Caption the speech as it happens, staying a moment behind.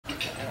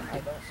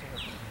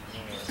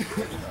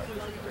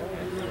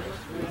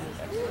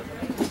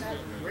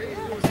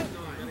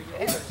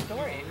It's a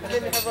story. It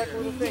didn't have like a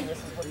little thing. This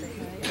is what they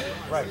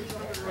Right.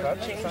 When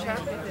change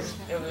happened,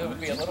 it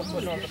would be a little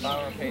footnote on the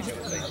bottom page. It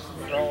was like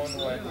thrown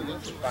when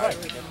I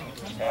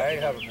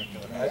have a picture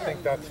of it. I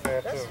think that's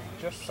fair too.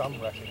 Just some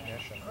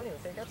recognition. I don't even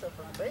think that's up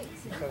for debate.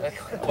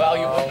 Well,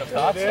 you wouldn't have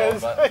thought so,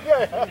 but I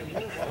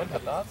wouldn't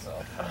have thought so.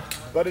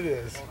 But it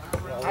is.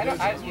 Well,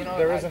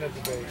 there isn't a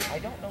debate. I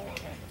don't know what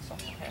happened.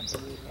 Something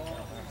happened.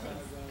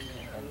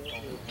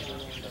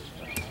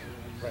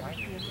 Right.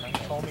 You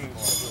told me you want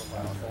to do it by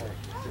story.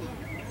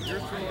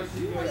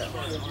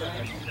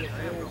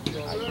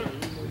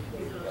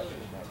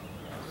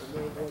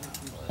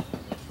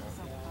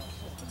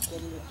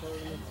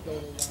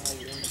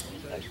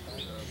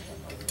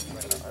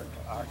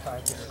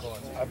 Archive is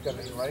going. I've got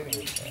it in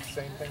writing.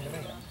 Same thing to me.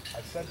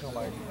 I said to him,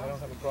 I don't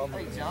have a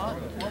problem with it. John,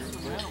 what's the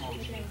minimum?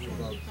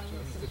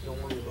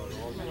 Don't worry about it.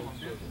 All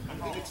I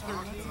think it's 13.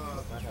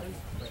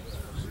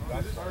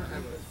 That's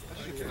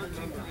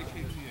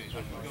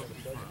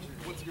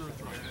What's your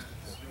arthritis?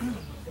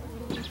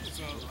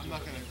 So I'm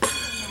not going to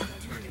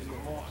turn it. You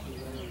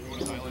want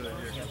to dial it?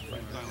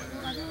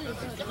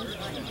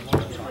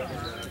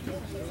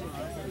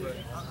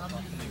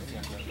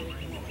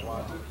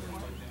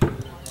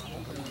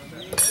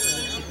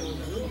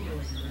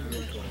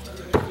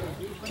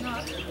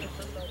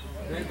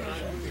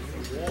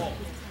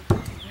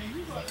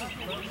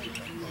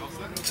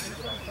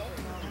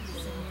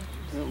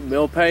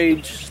 Bill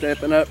Page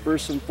stepping up for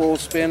some full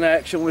spin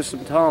action with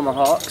some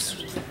tomahawks.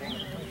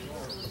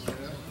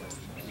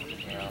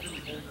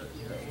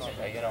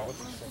 You know,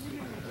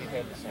 we've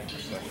had the same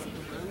discussion.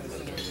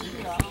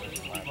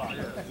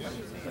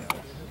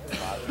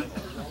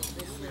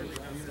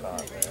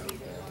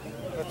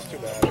 That's too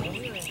bad.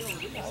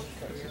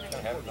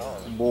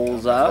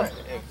 Bullseye.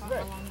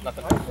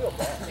 Nothing. I feel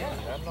bad.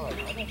 Yeah, I'm not.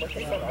 Like I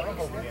said, I don't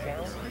know what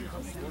counts.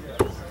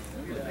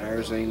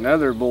 There's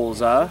another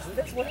bullseye.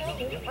 That's what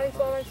happened. I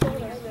thought I saw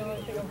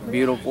that.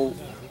 Beautiful,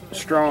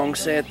 strong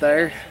set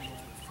there.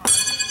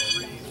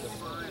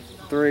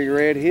 3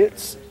 red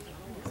hits.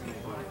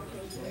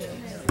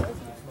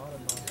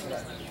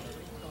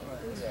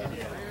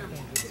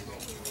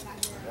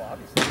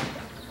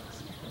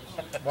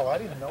 Well, I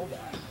didn't know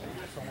that.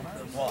 So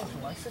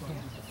when I said to him,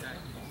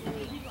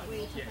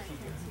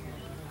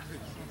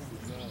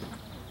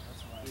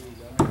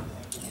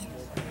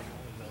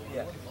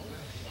 yeah.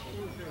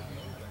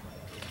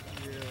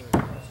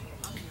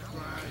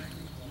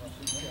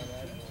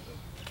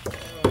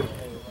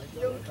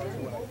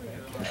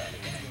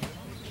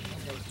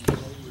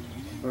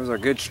 There's a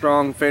good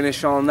strong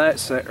finish on that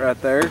set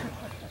right there.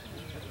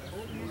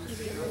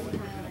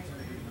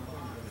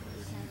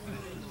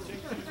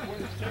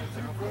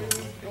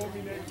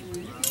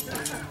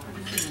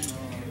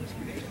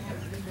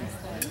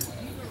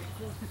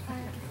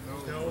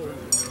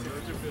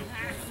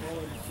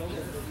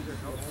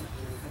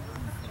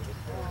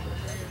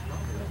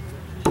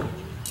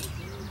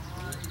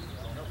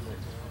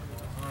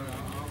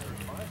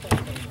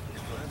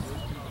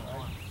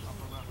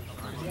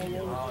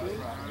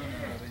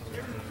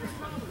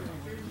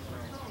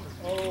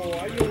 Oh,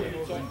 I know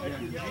it's on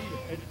Equity.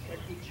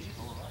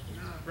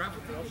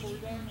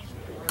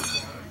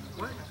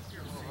 What?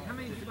 How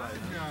many did you buy?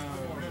 No.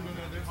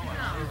 There's if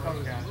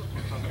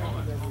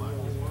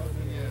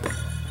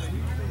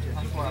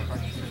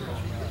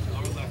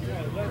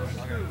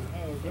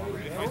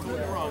I told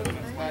you wrong,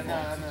 that's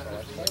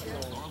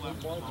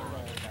why.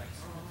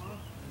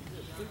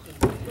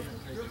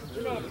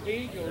 You're not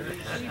paid, you're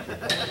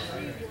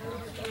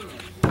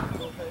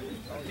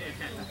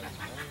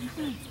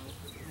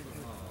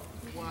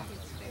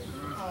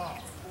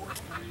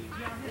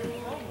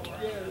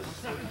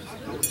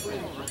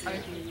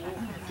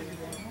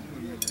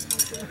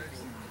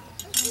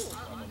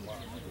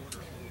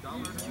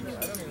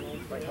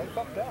like, I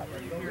fuck that. I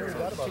don't worry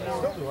that about it.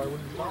 Still do, I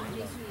wouldn't be talking about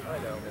it. I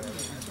know.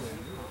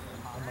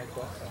 I'm like,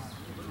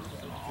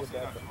 what's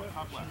that?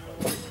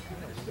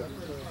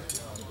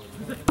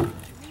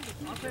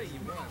 I'll tell you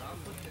what,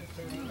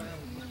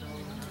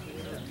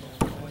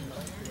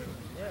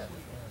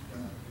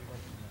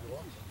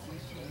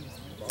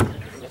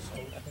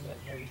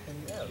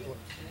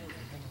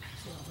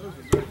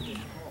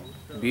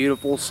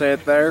 Beautiful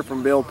set there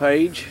from Bill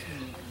Page.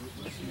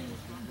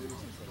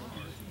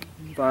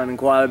 Finding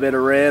quite a bit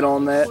of red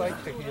on that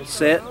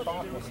set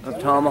of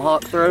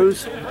tomahawk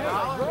throws.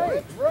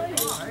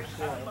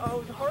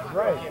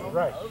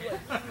 Right.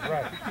 And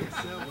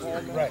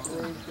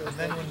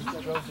then when he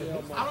throws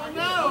it, I don't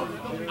know.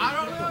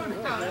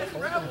 That's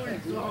rebel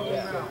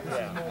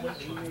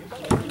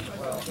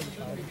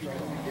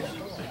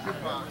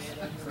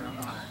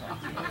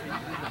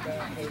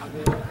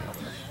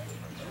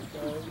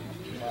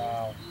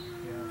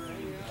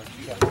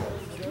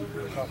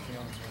you're talking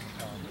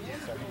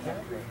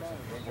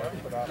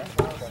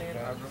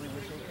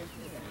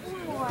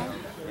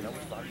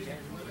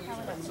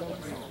wow.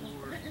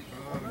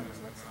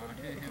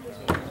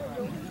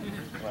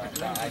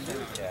 I think,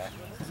 yeah.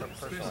 So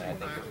personally, I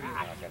think we're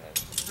not going to.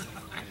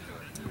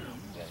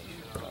 Yeah,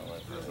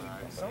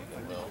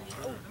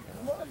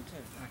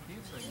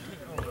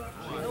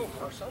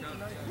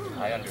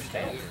 I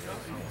understand.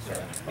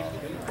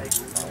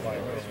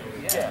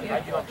 Yeah, I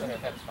do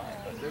understand that's fine,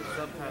 but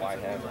why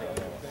have it?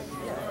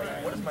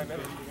 What is my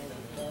membership?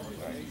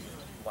 Right.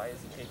 Why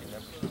is he taking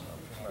membership?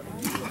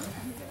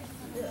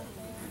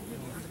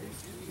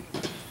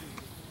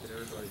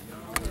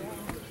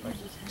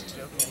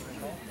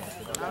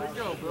 How'd it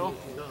go, Bill?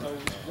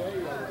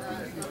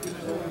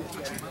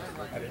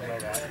 I didn't know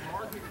that.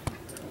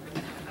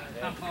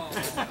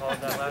 Called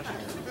that last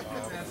year.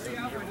 The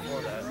year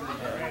before that.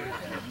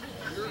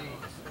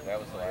 That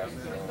was the last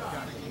one.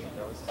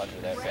 That was under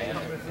that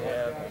banner.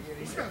 Yeah.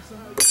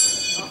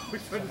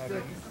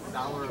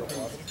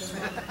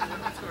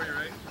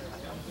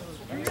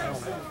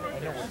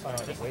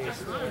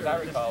 As I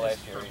recall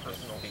last year, he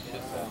just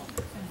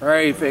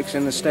Ray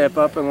fixing to step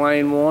up in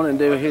lane 1 and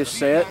do his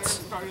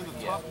sets.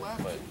 yeah,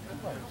 but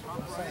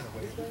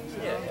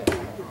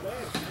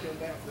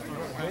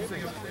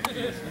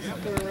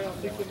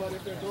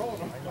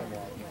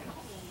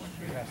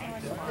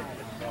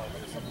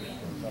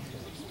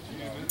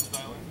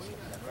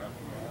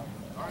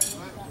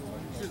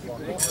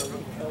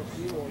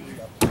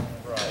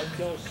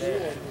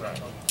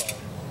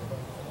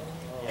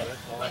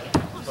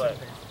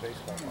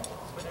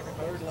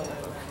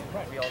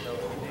but we all know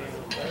what we do.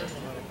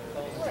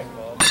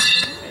 Baseball,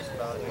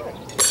 about it.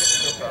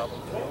 No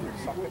problem.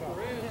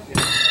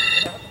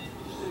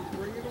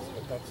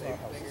 But that's not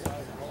how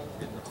society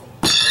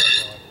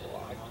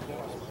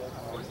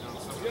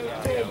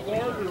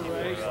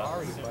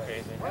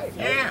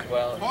Yeah,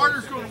 Well,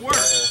 Barter's going to work.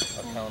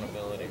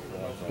 Accountability for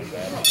ones like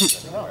that.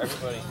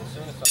 Everybody, as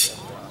soon as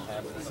something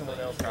happens, someone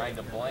else trying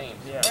to blame.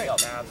 Yeah,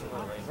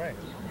 absolutely. Right.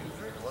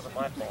 It wasn't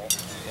my fault.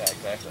 Yeah,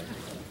 exactly.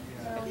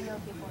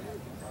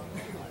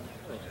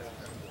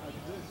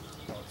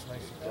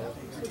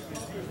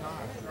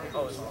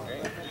 Oh, this is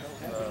great.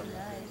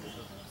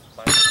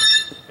 My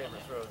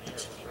favorite throw of the year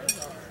for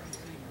sure.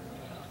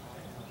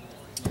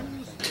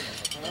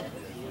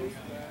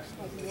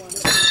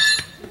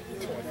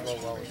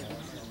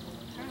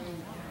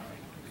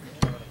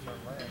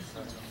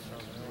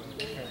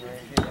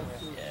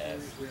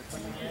 Yes.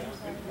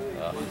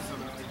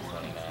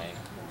 29.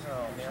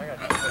 Oh, man, I got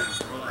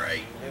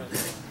right. It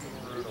was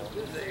brutal.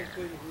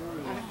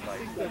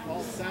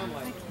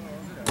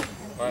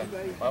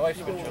 My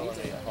wife's been drilling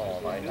me at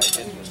home. I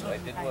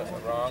did what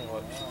wrong,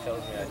 what she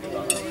tells me I do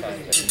all the time.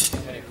 But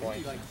too many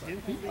points on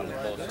the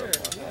close-up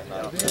one. I'm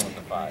not feeling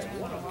the 5.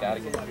 Got to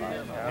get the 5.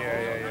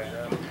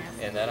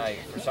 Yeah. And then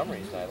for some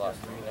reason, I lost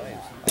 3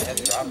 knives. I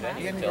hadn't dropped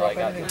any until I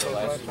got to the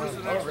last.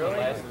 Oh, really?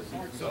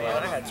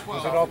 Man, I had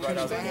 12. Was it all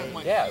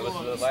Tuesday? Yeah, it was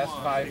the last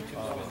 5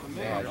 Tuesdays.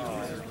 Yeah,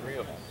 3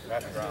 of them.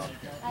 Got it around.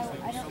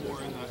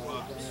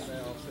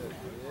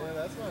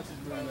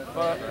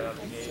 But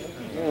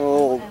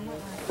We'll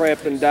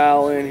prep and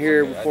dial in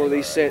here before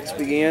these sets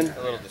begin.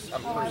 a little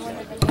I'm personally.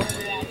 Me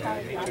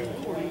too.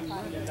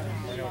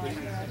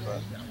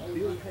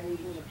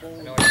 I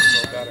know I can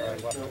feel better. I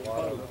left a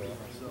lot of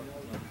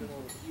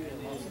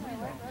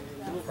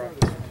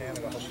practice in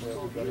Canada. Hopefully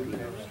I'll be better in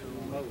Canada.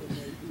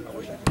 I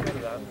wish I could do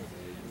that.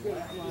 Oh,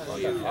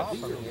 yeah,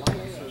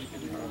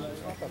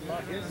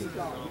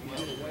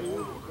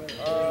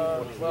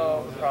 well,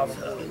 the problem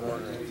is the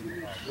border.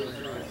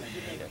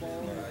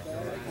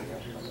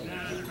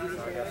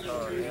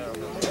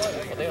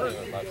 Well, they don't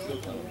even like to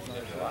live.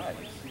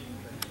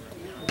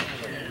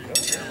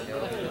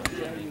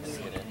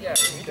 Yeah,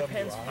 it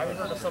depends. I would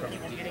heard of some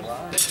people getting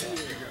live,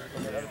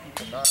 and other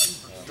people not.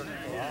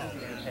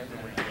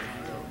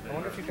 I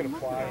wonder if you could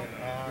apply and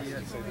ask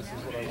and say, this is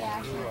what I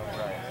want to do. I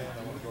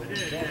want to go to the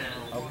gym.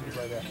 I'll be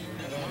right after.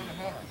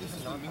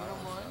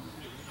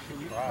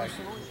 Try.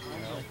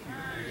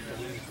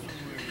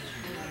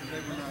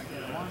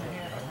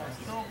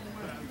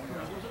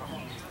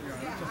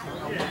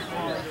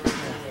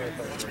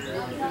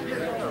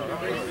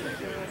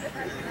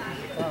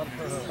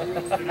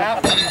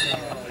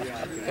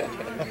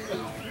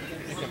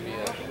 You can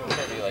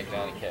be like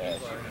Johnny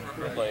Cash.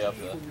 Play up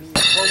the.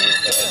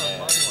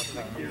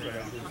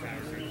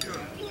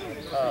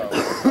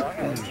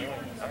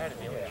 I had a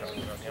dealing charge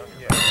around the other.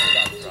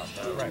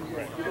 Right.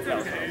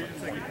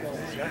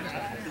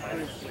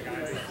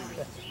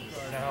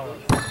 Now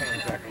I'm paying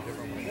exactly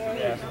differently. Yeah.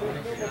 Yeah,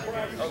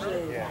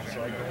 so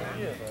I go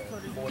in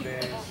for 4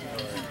 days.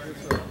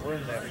 We're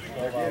in there for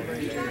 12 hours a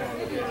day.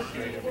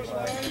 Every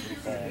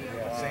fall.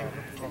 Yeah, same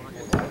group from 4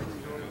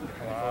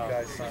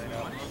 guys sign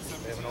up.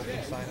 They have an open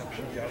sign-up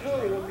sheet out there.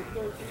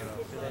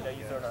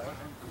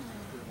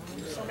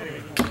 Some of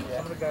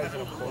the guys that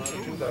I'm closer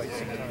to that I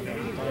see kind of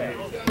every time.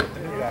 The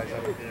new guys that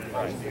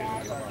are usually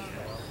come up.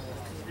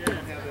 It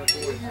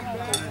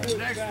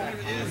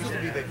used to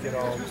be they'd get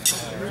all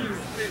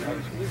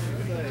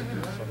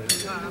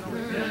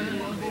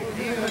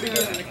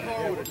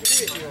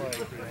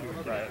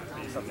Right.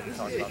 Something to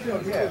talk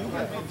about.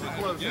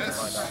 Yes.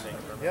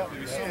 Yeah.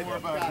 Somewhere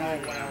about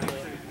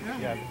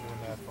Yeah, I've been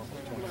doing that for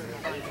 20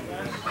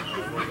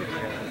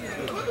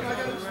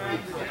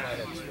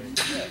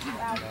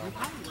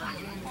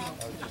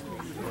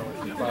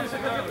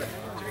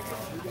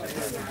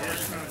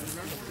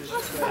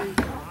 years.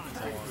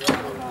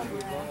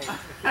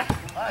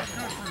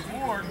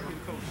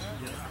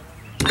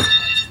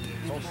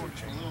 mostly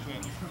changed.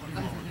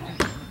 I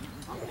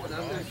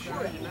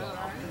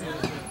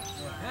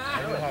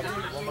knew how to do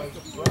well, my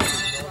brother was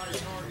military,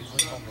 so he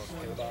went home those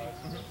kid eyes.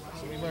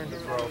 So we learned to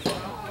throw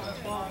from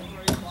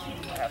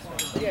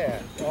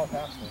yeah, all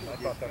passing. I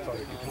thought that's all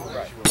you could do,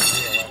 right? You were a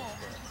real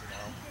expert, you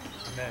know.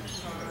 And then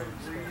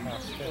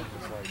half spin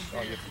was like,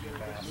 oh, you have to be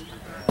fast.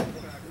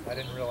 I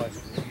didn't realize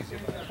it was easier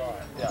than I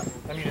thought. Yeah.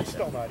 I mean, it's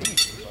still not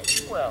easy,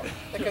 but Well,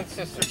 the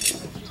consistency.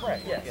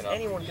 right. Yes, You know.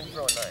 anyone can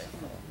throw a knife.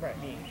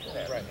 Right. Me,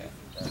 Right.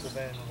 So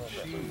then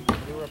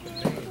we were up in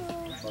Maine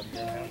about a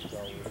year and a half ago.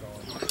 We were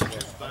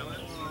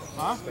going.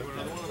 Huh?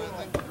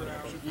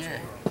 Yeah.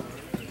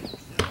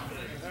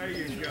 There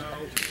you go.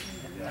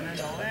 And then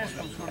the last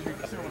one's going to be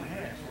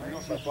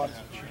 2.5. So I bought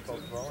some cheapo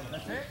throwing.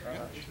 That's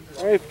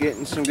it? Rafe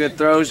getting some good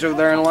throws over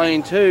there in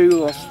lane 2.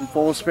 Lost some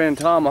full spin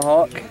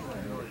tomahawk.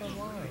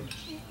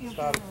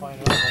 Started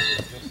finding out what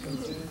the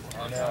distances.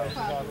 I know. He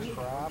got the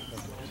crap.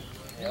 And,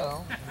 you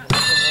know.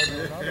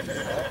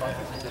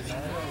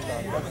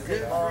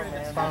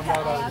 Found out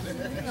I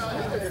was.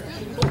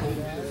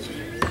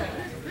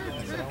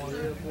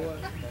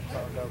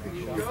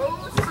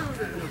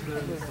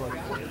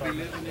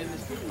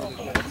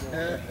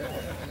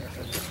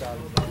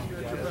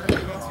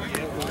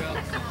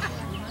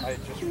 I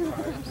just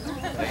retired.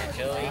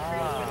 Chili.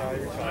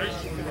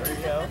 There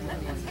you go.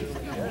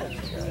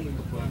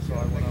 So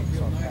I went up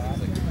some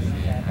path.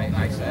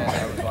 I said,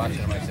 I was watching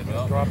him, I said,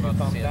 well, Drop I'm the about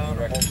thumb to see down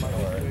the or record hold my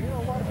store. leg.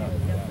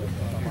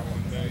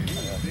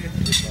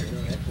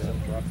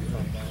 Drop the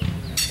thumb down.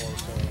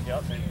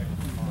 Yep.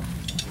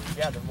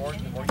 Yeah, the more you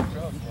throw,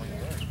 the more you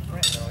learn.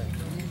 Right.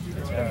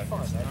 It's been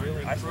fun.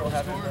 I still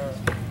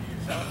haven't.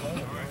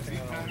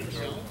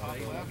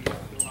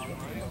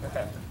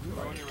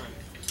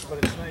 But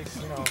it's nice,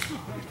 you know,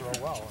 when you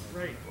throw well.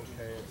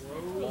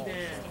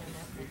 And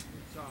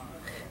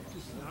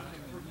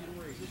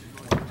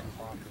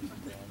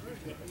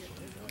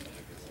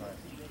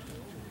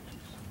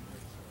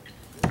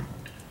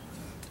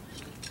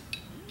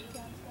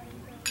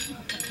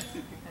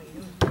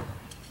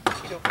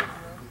it's okay.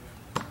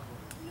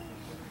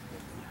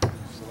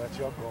 So that's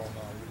your goal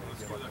now.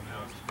 You're going to get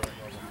up in the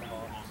next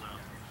level.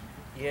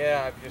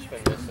 Yeah, I've just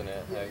been missing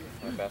it.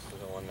 My best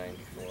is a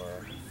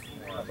 194.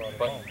 How about at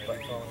But, home? What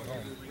are you throwing at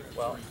home?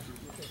 well,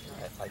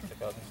 I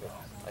took out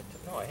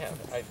no, I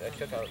haven't. I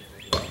took out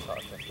the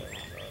talk yesterday,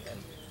 and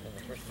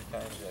the first 2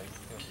 times in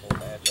a full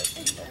match, I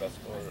beat my best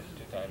score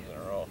 2 times in a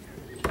row.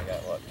 I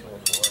got, what, 2 or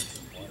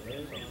 4?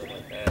 Something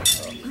like that.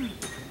 So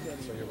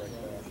you're like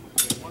that.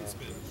 One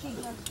spin.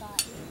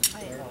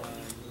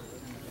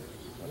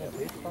 Yeah,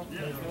 they probably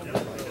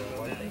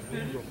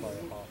you'll play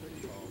a hop.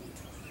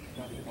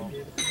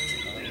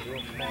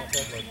 Real small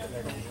head like the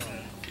next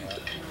one.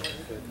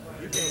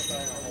 You can't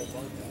find a whole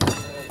bunch of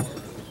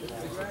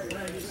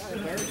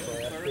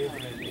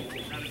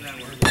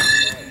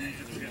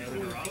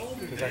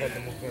because I had to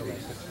move there my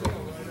 6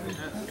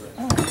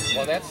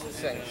 well, that's the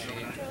thing.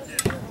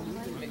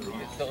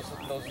 Those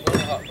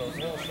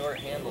little short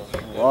handles. A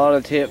lot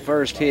of tip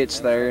first hits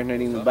there, and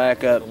then even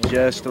back up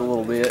just a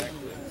little bit.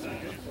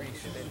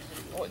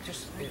 Oh,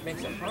 it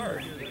makes it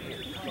hard.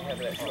 You have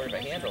that short of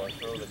a handle and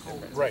throw the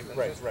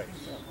different. Right.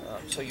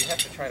 So you have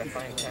to try to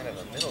find kind of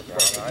a middle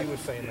ground. Right, he was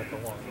saying that the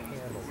long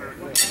handle.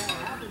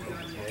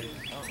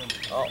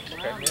 Oh,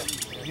 okay.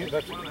 You,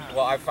 that's,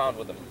 Well, I found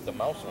with the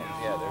mouse ones,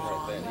 yeah, they're so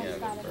thin. Yeah,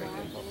 they're very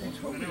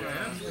good.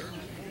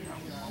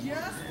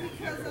 Yes,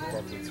 because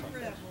I need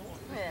trip.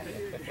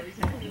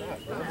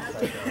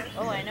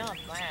 Oh, I know. I'm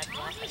glad.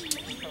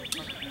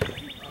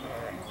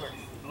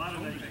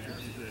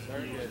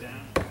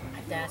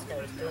 That's what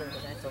I was doing,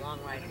 but that's a long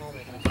ride home.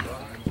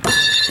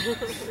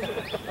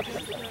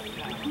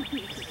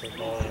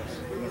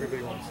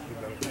 everybody wants to do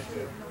better than I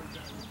did.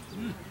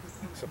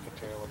 Except for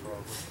Taylor,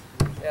 probably.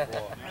 Yeah.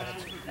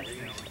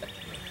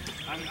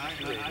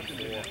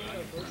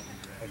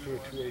 I threw a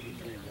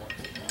 283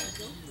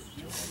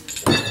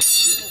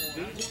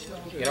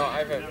 You know,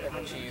 I've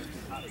achieved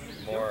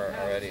more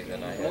already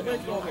than I had ever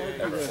hoped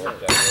I would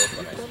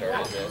when I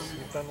started this.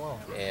 You've done well.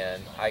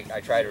 And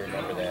I try to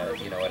remember that,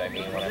 you know what I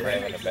mean, when I'm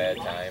having a bad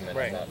time and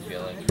I'm not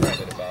feeling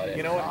good about it.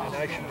 You know what? And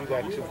I should do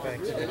that too,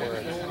 thanks to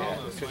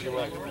words. Because you're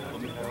right.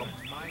 You know?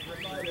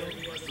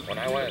 When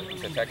I went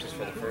to Texas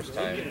for the first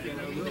time,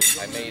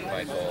 I made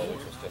my goal,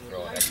 which was to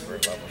throw an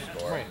expert level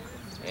score. Right.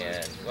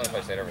 And the only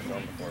place I'd ever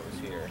thrown before was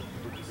here.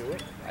 Did you do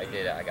it? I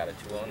did. I got a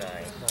 209.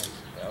 Nice.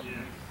 Yep.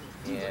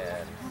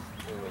 And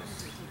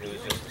it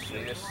was just the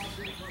sweetest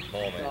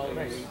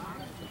moment.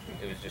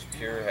 It was just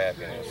pure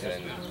happiness,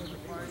 and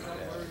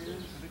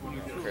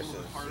Chris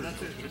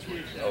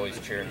has always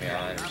cheered me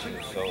on. She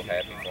was so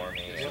happy for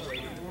me. And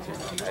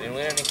I didn't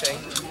win anything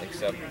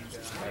except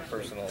my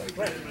personal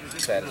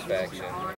satisfaction.